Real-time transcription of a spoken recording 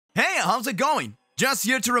how's it going? Just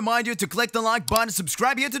here to remind you to click the like button,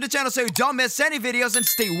 subscribe here to the channel so you don't miss any videos and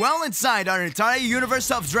stay well inside our entire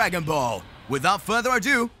universe of Dragon Ball. Without further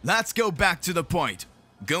ado, let's go back to the point.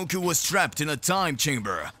 Goku was trapped in a time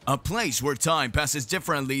chamber, a place where time passes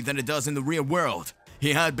differently than it does in the real world.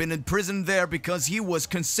 He had been imprisoned there because he was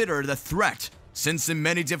considered a threat, since in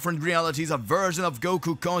many different realities a version of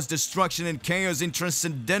Goku caused destruction and chaos in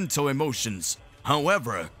transcendental emotions.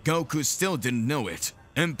 However, Goku still didn't know it.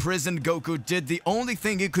 Imprisoned Goku did the only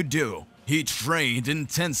thing he could do. He trained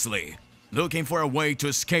intensely, looking for a way to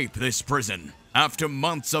escape this prison. After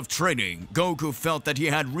months of training, Goku felt that he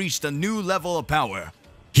had reached a new level of power.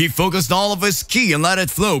 He focused all of his ki and let it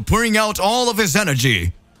flow, pouring out all of his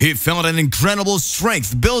energy. He felt an incredible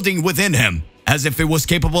strength building within him, as if it was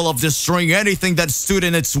capable of destroying anything that stood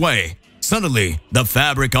in its way. Suddenly, the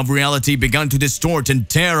fabric of reality began to distort and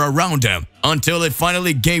tear around him, until it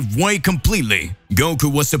finally gave way completely.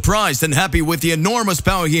 Goku was surprised and happy with the enormous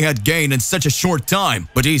power he had gained in such a short time,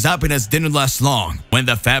 but his happiness didn't last long. When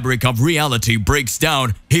the fabric of reality breaks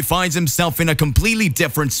down, he finds himself in a completely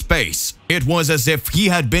different space. It was as if he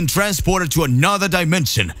had been transported to another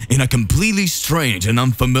dimension in a completely strange and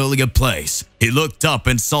unfamiliar place. He looked up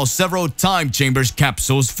and saw several time chambers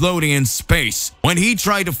capsules floating in space. When he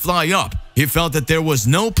tried to fly up, he felt that there was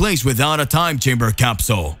no place without a time chamber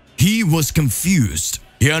capsule. He was confused.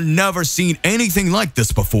 He had never seen anything like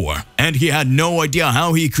this before, and he had no idea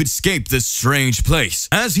how he could escape this strange place.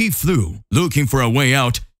 As he flew, looking for a way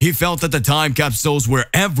out, he felt that the time capsules were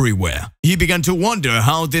everywhere. He began to wonder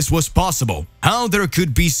how this was possible, how there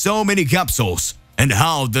could be so many capsules, and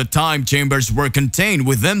how the time chambers were contained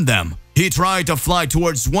within them. He tried to fly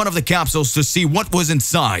towards one of the capsules to see what was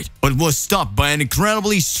inside, but was stopped by an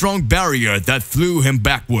incredibly strong barrier that flew him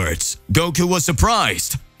backwards. Goku was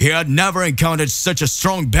surprised. He had never encountered such a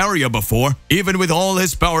strong barrier before. Even with all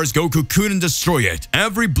his powers, Goku couldn't destroy it.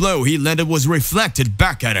 Every blow he landed was reflected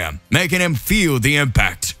back at him, making him feel the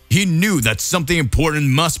impact. He knew that something important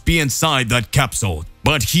must be inside that capsule,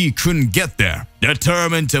 but he couldn't get there.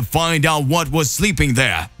 Determined to find out what was sleeping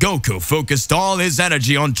there, Goku focused all his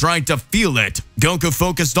energy on trying to feel it. If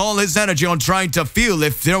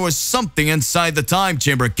there was something inside the time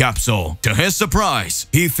chamber capsule. To his surprise,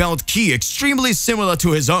 he felt ki extremely similar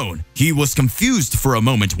to his own. He was confused for a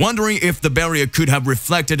moment, wondering if the barrier could have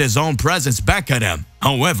reflected his own presence back at him.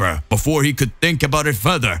 However, before he could think about it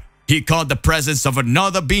further, he caught the presence of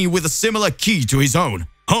another being with a similar ki to his own,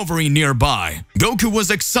 hovering nearby. Goku was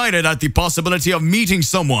excited at the possibility of meeting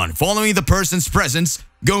someone. Following the person's presence,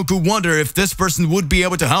 Goku wondered if this person would be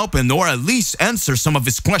able to help him or at least answer some of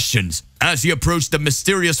his questions. As he approached the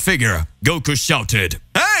mysterious figure, Goku shouted,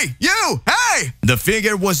 "Hey, you! Hey!" The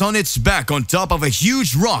figure was on its back on top of a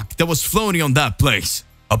huge rock that was floating on that place.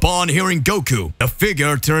 Upon hearing Goku, the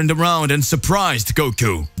figure turned around and surprised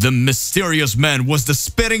Goku. The mysterious man was the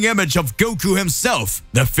spitting image of Goku himself.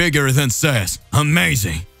 The figure then says,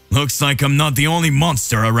 "Amazing. Looks like I'm not the only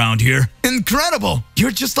monster around here." "Incredible!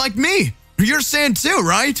 You're just like me. You're Saiyan too,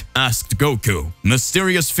 right?" asked Goku.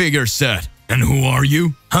 Mysterious figure said, "And who are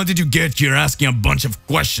you? How did you get here asking a bunch of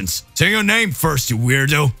questions? Say your name first, you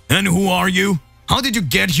weirdo. And who are you? How did you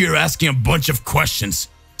get here asking a bunch of questions?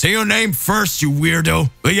 Say your name first, you weirdo."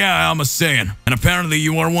 "But yeah, I'm a Saiyan, and apparently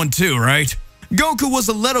you are one too, right?" Goku was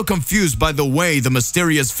a little confused by the way the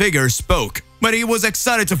mysterious figure spoke, but he was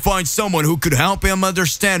excited to find someone who could help him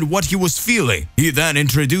understand what he was feeling. He then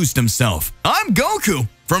introduced himself. "I'm Goku,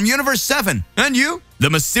 from Universe 7. And you?" The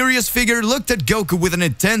mysterious figure looked at Goku with an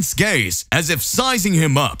intense gaze, as if sizing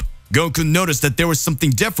him up. Goku noticed that there was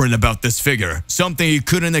something different about this figure, something he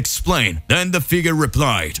couldn't explain. Then the figure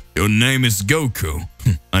replied, "Your name is Goku.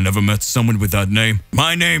 I never met someone with that name.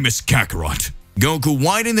 My name is Kakarot." Goku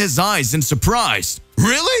widened his eyes in surprise.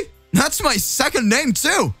 "Really? That's my second name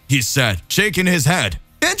too," he said, shaking his head.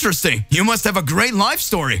 "Interesting. You must have a great life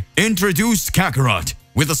story," introduced Kakarot,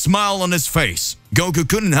 with a smile on his face. Goku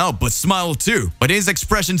couldn't help but smile too, but his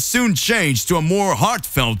expression soon changed to a more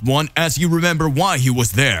heartfelt one as he remembered why he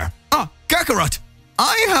was there. "Ah, Kakarot,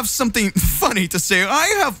 I have something funny to say. I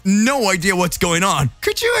have no idea what's going on.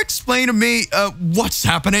 Could you explain to me, what's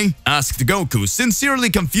happening?" asked Goku, sincerely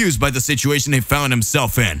confused by the situation he found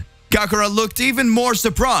himself in. Kakarot looked even more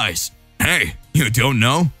surprised. "Hey, you don't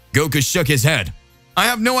know?" Goku shook his head. "I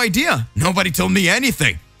have no idea. Nobody told me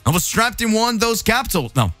anything. I was trapped in one of those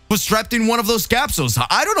capsules. I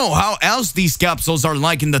don't know how else these capsules are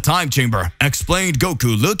like in the time chamber," explained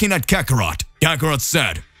Goku, looking at Kakarot. Kakarot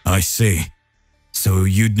said, "I see. So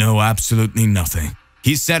you'd know absolutely nothing,"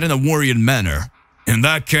 he said in a worried manner. "In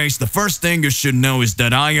that case, the first thing you should know is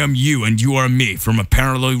that I am you and you are me from a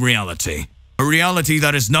parallel reality. A reality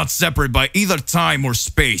that is not separate by either time or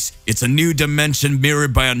space. It's a new dimension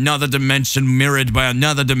mirrored by another dimension, mirrored by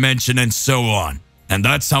another dimension, and so on. And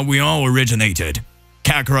that's how we all originated.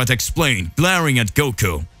 Kakarot explained, glaring at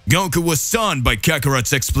Goku. Goku was stunned by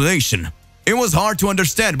Kakarot's explanation. It was hard to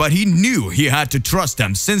understand, but he knew he had to trust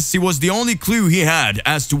him since he was the only clue he had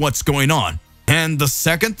as to what's going on. And the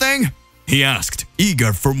second thing? He asked,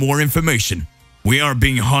 eager for more information. We are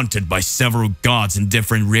being haunted by several gods in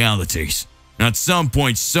different realities. At some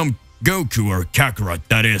point, some Goku or Kakarot,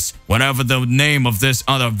 that is, whatever the name of this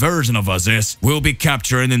other version of us is, will be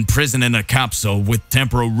captured and imprisoned in a capsule with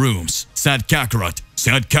temporal rooms, said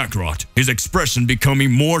Kakarot, his expression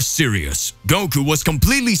becoming more serious. Goku was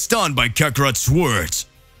completely stunned by Kakarot's words,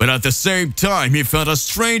 but at the same time, he felt a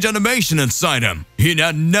strange animation inside him. He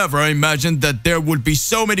had never imagined that there would be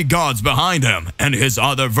so many gods behind him and his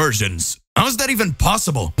other versions. How's that even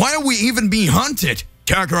possible? Why are we even being hunted?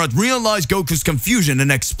 Kakarot realized Goku's confusion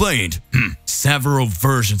and explained, Several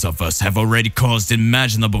versions of us have already caused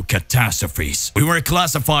imaginable catastrophes. We were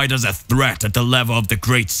classified as a threat at the level of the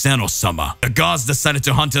Great Senno-sama. The gods decided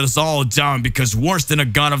to hunt us all down because worse than a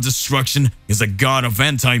god of destruction is a god of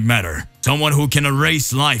antimatter. Someone who can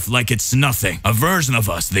erase life like it's nothing. A version of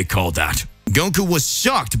us, they call that. Goku was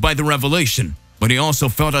shocked by the revelation, but he also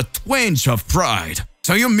felt a twinge of pride.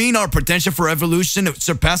 So you mean our potential for evolution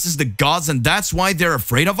surpasses the gods and that's why they're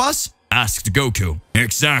afraid of us? Asked Goku.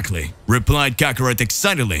 Exactly, replied Kakarot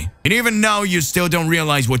excitedly. And even now you still don't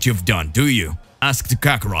realize what you've done, do you? Asked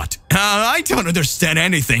Kakarot. I don't understand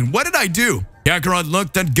anything. What did I do? Kakarot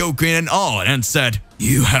looked at Goku in awe and said,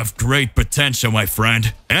 You have great potential, my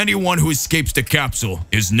friend. Anyone who escapes the capsule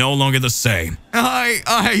is no longer the same.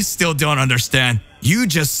 I still don't understand. You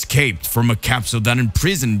just escaped from a capsule that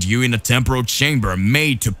imprisoned you in a temporal chamber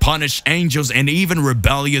made to punish angels and even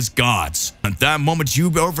rebellious gods. At that moment,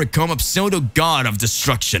 you overcome a pseudo-god of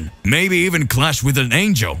destruction, maybe even clash with an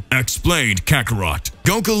angel, explained Kakarot.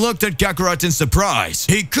 Goku looked at Kakarot in surprise.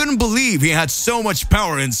 He couldn't believe he had so much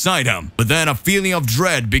power inside him, but then a feeling of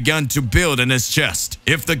dread began to build in his chest.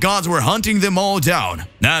 If the gods were hunting them all down,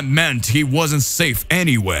 that meant he wasn't safe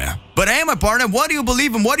anywhere. But hey, my partner, what do you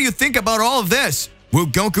believe and what do you think about all of this? Will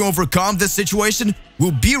Goku overcome this situation?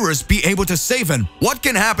 Will Beerus be able to save him? What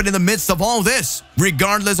can happen in the midst of all this?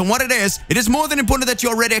 Regardless of what it is more than important that you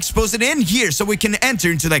already exposed it in here so we can enter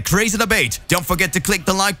into that crazy debate. Don't forget to click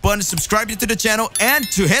the like button, subscribe to the channel, and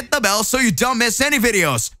to hit the bell so you don't miss any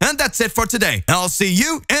videos. And that's it for today. I'll see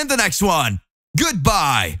you in the next one.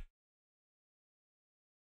 Goodbye.